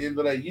toward the end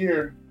of that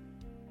year.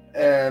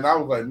 And I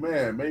was like,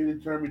 man, maybe they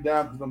turned me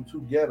down because I'm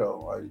too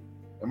ghetto.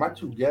 Am I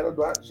too ghetto?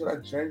 Should I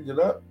change it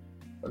up?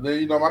 And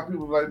then, my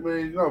people were like,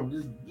 man,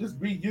 just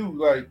be you.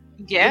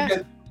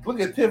 Yeah. Look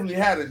at Tiffany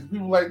Haddish,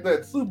 people like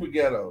that, super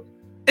ghetto.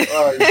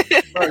 All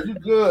right, you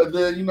good?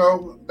 Then, you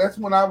know, that's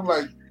when I was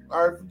like,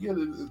 all right, forget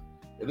it.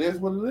 It is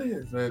what it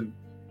is, and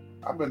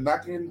I've been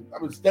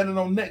standing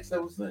on necks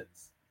ever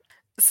since.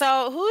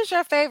 So, who's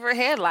your favorite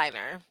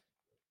headliner?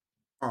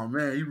 Oh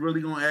man, you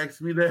really gonna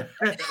ask me that?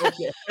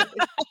 Okay.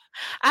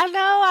 I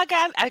know. I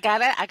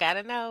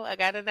gotta know. I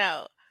gotta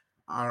know.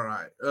 All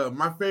right.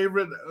 My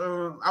favorite,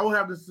 I would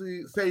have to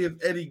say is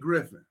Eddie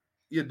Griffin.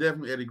 Yeah,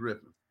 definitely Eddie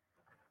Griffin.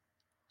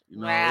 You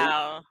know,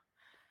 Wow.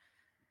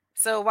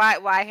 So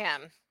why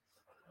him?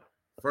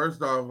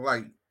 first off,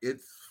 like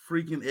it's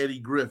freaking Eddie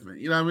Griffin.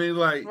 You know what I mean?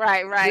 Like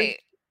Right, this right.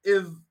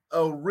 is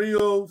a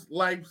real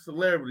life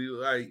celebrity,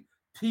 like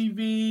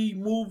TV,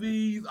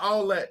 movies,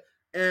 all that.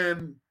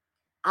 And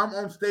I'm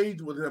on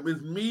stage with him.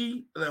 It's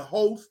me, the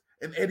host,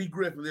 and Eddie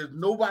Griffin. There's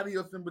nobody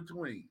else in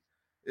between.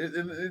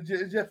 It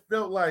just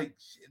felt like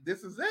shit,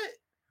 this is it.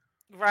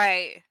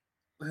 Right.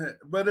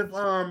 But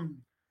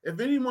if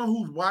anyone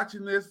who's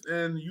watching this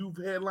and you've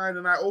headlined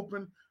and I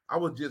open, I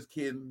was just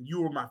kidding.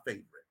 You were my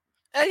favorite.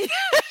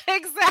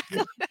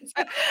 Exactly. That's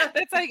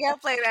how you gotta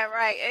play that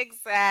right.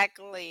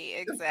 Exactly.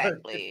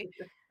 Exactly.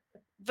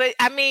 But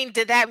I mean,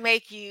 did that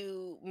make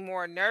you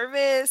more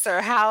nervous,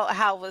 or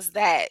how was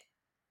that,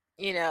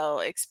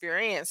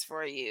 experience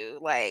for you?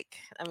 Like,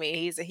 I mean,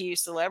 he's a huge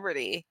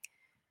celebrity.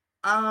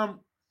 um,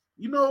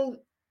 you know,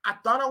 I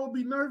thought I would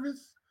be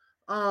nervous,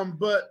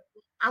 but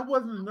I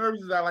wasn't as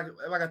nervous as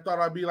I thought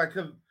I'd be. Like,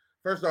 cause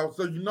first off,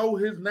 so you know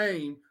his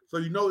name, so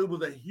you know it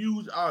was a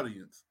huge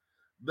audience,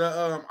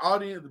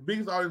 the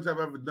biggest audience I've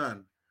ever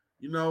done.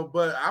 You know,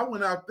 but I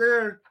went out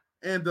there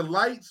and the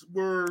lights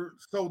were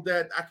so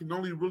that I can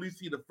only really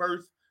see the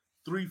first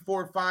three,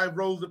 four, 5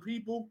 rows of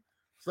people.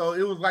 So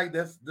it was like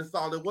that's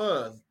all it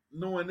was,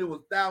 knowing there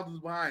was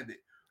thousands behind it.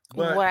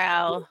 But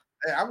Wow.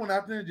 hey, I went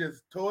out there and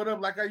just tore it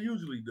up like I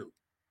usually do.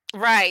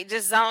 Right,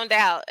 just zoned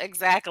out.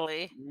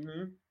 Exactly.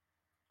 Hmm.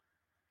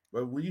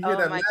 But when you hear Oh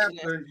that my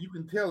goodness. laughter, you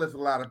can tell it's a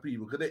lot of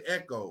people because they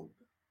echoed.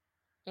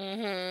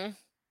 Mhm.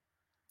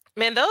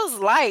 Man, those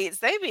lights,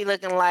 they be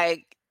looking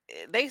like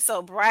they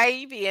so bright.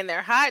 You be in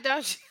there hot,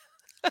 don't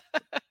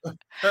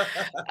you?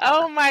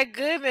 Oh my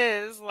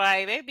goodness.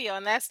 Like they be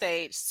on that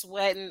stage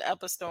sweating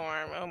up a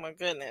storm. Oh my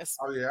goodness.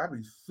 Oh yeah, I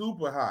be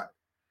super hot.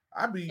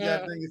 I be Mm.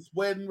 goddamn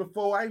sweating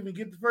before I even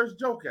get the first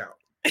joke out.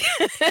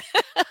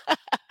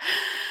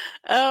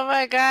 Oh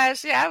my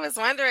gosh. Yeah, I was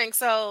wondering.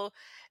 So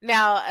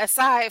now,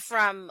 aside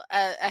from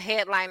a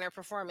headliner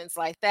performance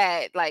like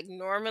that, like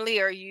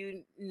normally are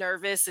you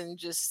nervous in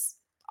just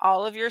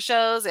all of your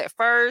shows at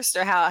first,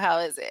 or how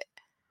is it?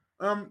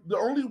 The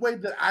only way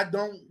that I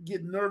don't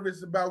get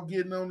nervous about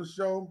getting on the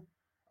show,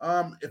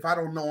 if I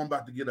don't know I'm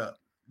about to get up.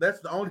 That's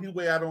the only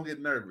way I don't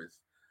get nervous.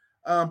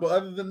 But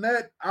other than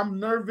that, I'm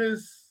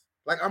nervous.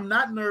 Like I'm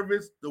not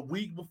nervous the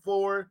week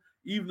before,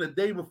 even the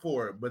day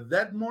before. But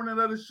that morning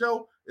of the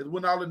show is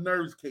when all the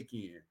nerves kick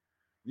in,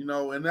 you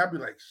know. And I'll be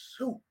like,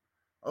 shoot,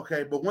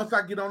 okay. But once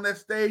I get on that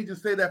stage and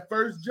say that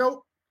first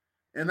joke,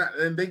 and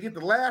they get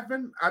to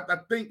laughing, I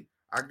think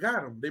I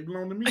got them. They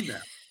belong to me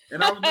now,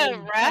 and all the nerves is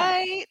gone.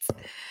 Right?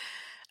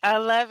 I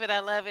love it. I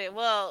love it.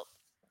 Well,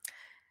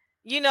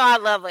 I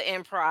love an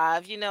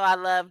improv. I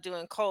love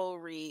doing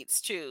cold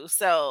reads too.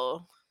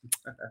 So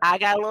I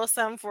got a little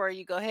something for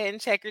you. Go ahead and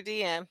check your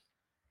DM.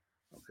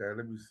 Okay,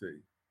 let me see.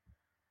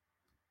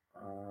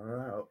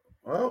 Oh,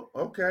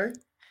 okay, okay.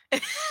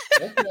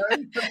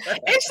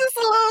 It's just a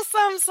little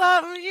something,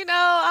 something.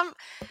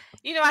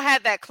 I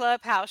had that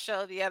Clubhouse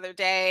show the other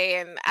day,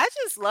 and I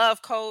just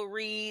love cold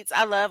reads.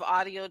 I love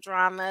audio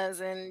dramas,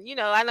 and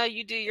I know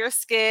you do your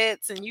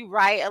skits and you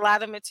write a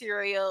lot of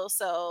material.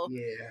 So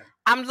Yeah.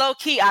 I'm low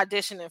key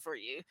auditioning for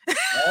you.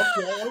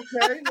 Okay,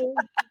 okay. Well,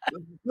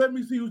 let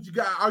me see what you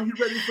got. Are you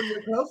ready for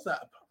your close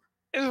up?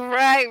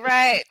 Right,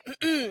 right.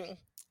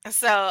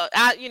 So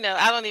I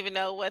don't even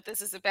know what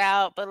this is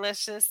about, but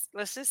let's just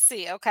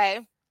see,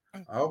 okay?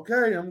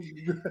 Okay,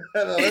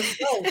 let's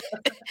go.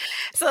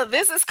 So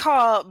this is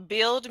called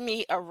Build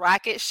Me a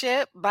Rocket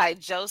Ship by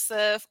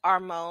Joseph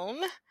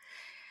Armone.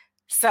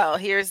 So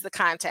here's the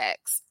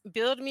context.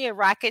 Build Me a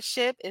Rocket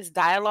Ship is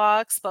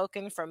dialogue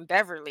spoken from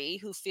Beverly,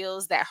 who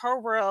feels that her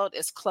world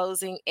is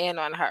closing in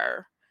on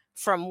her.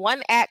 From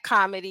one act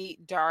comedy,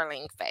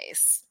 Darling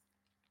Face.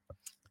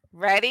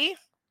 Ready?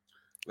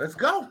 Let's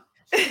go.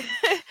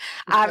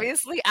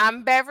 Obviously,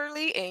 I'm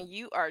Beverly and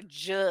you are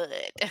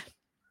Judd.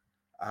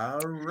 All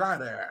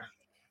righty.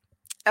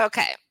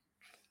 Okay.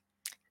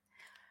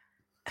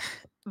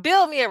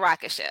 Build me a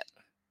rocket ship.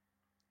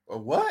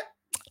 What?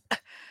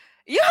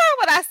 You heard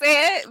what I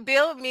said.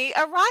 Build me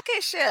a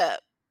rocket ship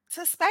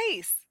to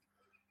space.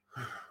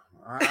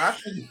 I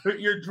think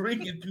you're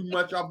drinking too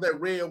much off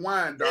that red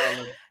wine,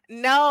 darling.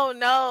 No,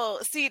 no.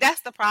 See,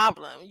 that's the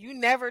problem. You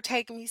never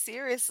take me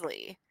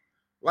seriously.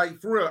 Like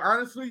for real,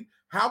 honestly,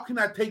 how can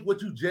I take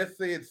what you just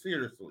said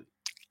seriously?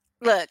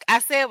 Look, I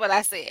said what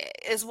I said.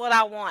 It's what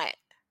I want.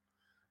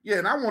 Yeah,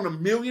 and I want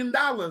 $1 million.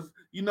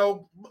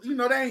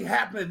 That ain't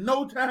happening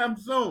no time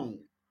soon.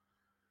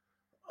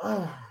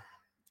 Oh,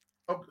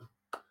 okay.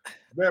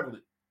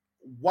 Beverly,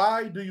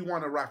 why do you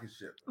want a rocket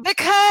ship?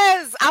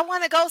 Because I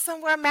want to go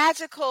somewhere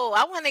magical.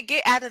 I want to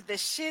get out of the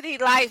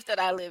shitty life that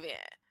I live in.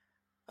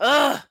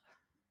 Ugh.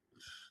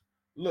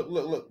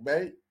 Look,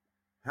 babe.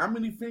 How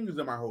many fingers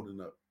am I holding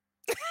up?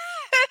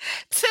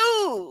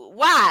 2.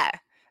 Why?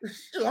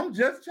 I'm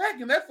just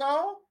checking. That's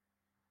all.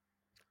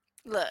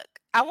 Look,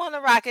 I want a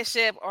rocket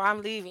ship or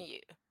I'm leaving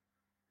you.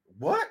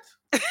 What?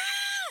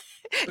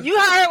 You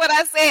heard what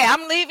I said.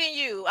 I'm leaving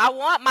you. I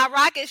want my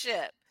rocket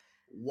ship.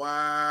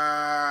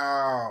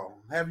 Wow.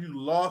 Have you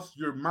lost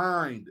your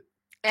mind?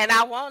 And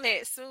I want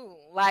it soon.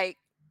 Like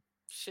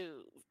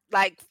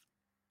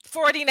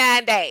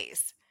 49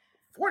 days.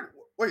 Wait.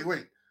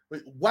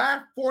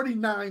 Why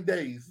 49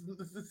 days?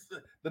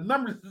 The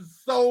number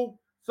is so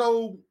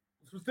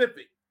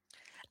specific.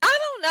 I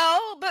don't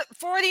know, but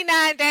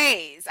 49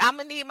 days. I'm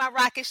going to need my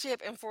rocket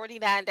ship in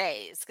 49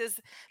 days because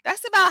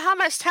that's about how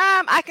much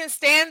time I can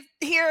stand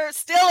here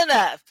still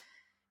enough.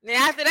 And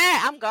after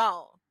that, I'm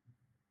gone.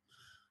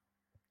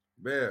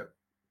 Bev.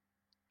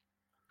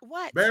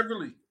 What?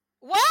 Beverly.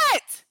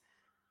 What?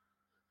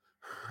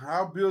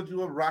 I'll build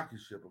you a rocket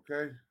ship,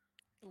 okay?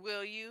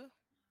 Will you?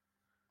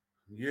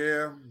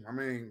 Yeah, I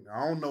mean,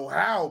 I don't know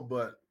how,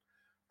 but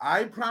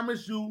I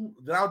promise you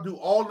that I'll do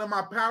all in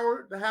my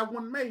power to have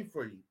one made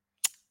for you.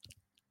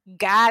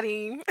 Got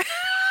him.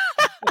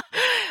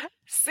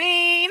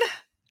 Scene.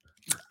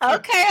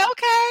 Okay.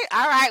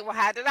 All right. Well,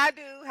 how did I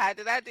do?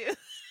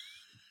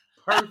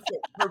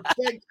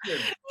 Perfection. This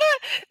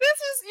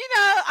is,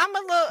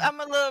 I'm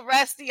a little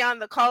rusty on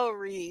the cold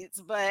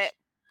reads, but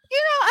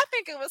I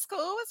think it was cool.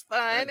 It was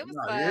fun. It was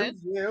fun.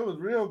 It was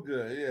real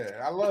good.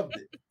 Yeah, I loved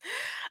it.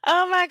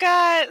 Oh my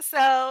God. So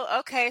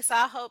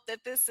I hope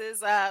that this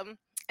is an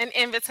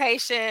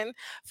invitation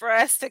for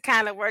us to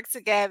kind of work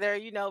together.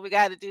 We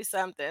got to do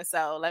something.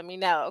 So let me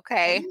know.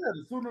 Okay. Oh, yeah,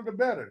 the sooner the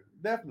better.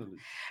 Definitely.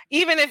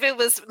 Even if it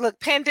was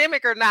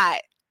pandemic or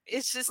not,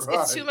 it's just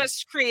it's too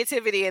much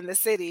creativity in the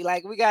city.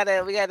 Like we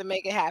gotta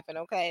make it happen.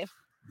 Okay.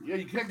 Yeah,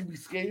 you can't be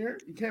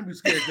scared. You can't be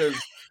scared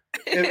because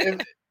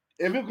if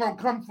it's gonna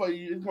come for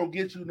you, it's gonna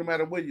get you no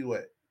matter where you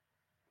at.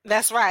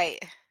 That's right.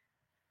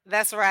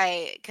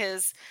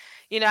 Because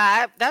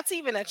that's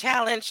even a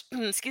challenge.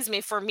 Excuse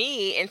me, for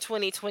me in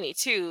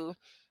 2022.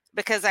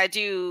 Because I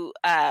do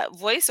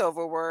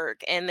voiceover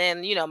work and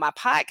then, my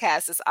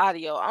podcast is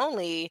audio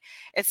only.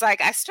 It's like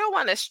I still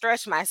want to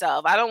stretch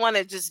myself. I don't want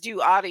to just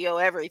do audio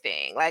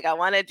everything. Like I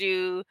want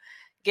to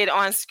get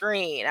on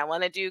screen. I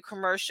want to do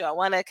commercial. I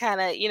want to kind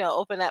of,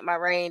 open up my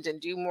range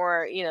and do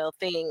more,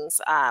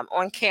 things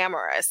on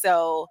camera.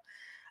 So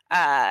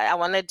I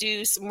want to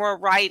do some more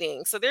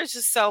writing. So there's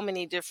just so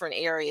many different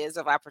areas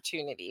of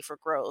opportunity for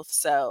growth.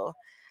 So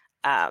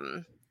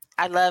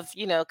I love,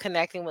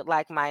 connecting with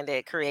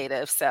like-minded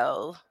creatives.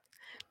 So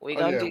we're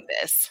going to do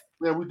this.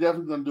 Yeah, we're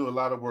definitely going to do a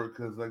lot of work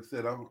because, like I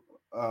said,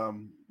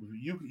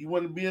 you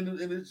want to be in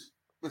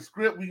the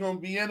script, we're going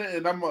to be in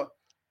it. And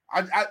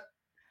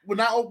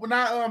when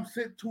I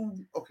sit to,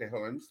 okay,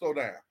 hold on, let me slow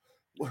down.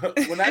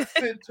 When I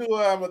sit to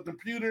a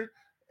computer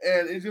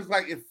and it's just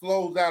like it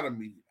flows out of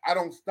me. I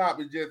don't stop.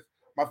 It just,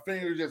 my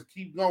fingers just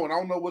keep going. I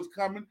don't know what's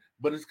coming,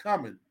 but it's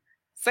coming.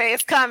 Say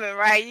it's coming,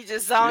 right? You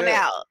just zone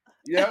out.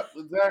 Yep,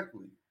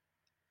 exactly.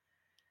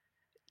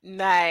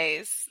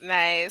 Nice.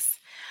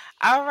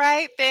 All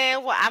right,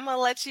 then. Well, I'm going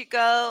to let you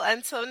go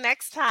until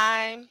next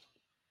time.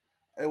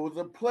 It was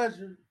a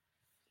pleasure.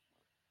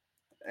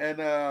 And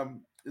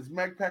it's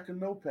Mac Pack and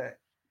No Pack.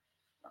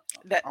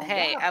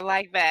 Hey, I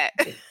like that.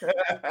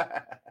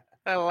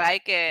 I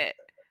like it.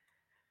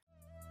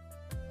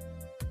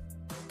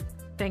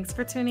 Thanks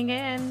for tuning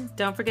in.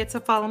 Don't forget to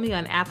follow me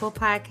on Apple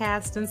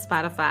Podcasts and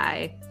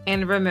Spotify.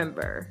 And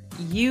remember,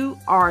 you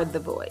are the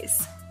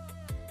voice.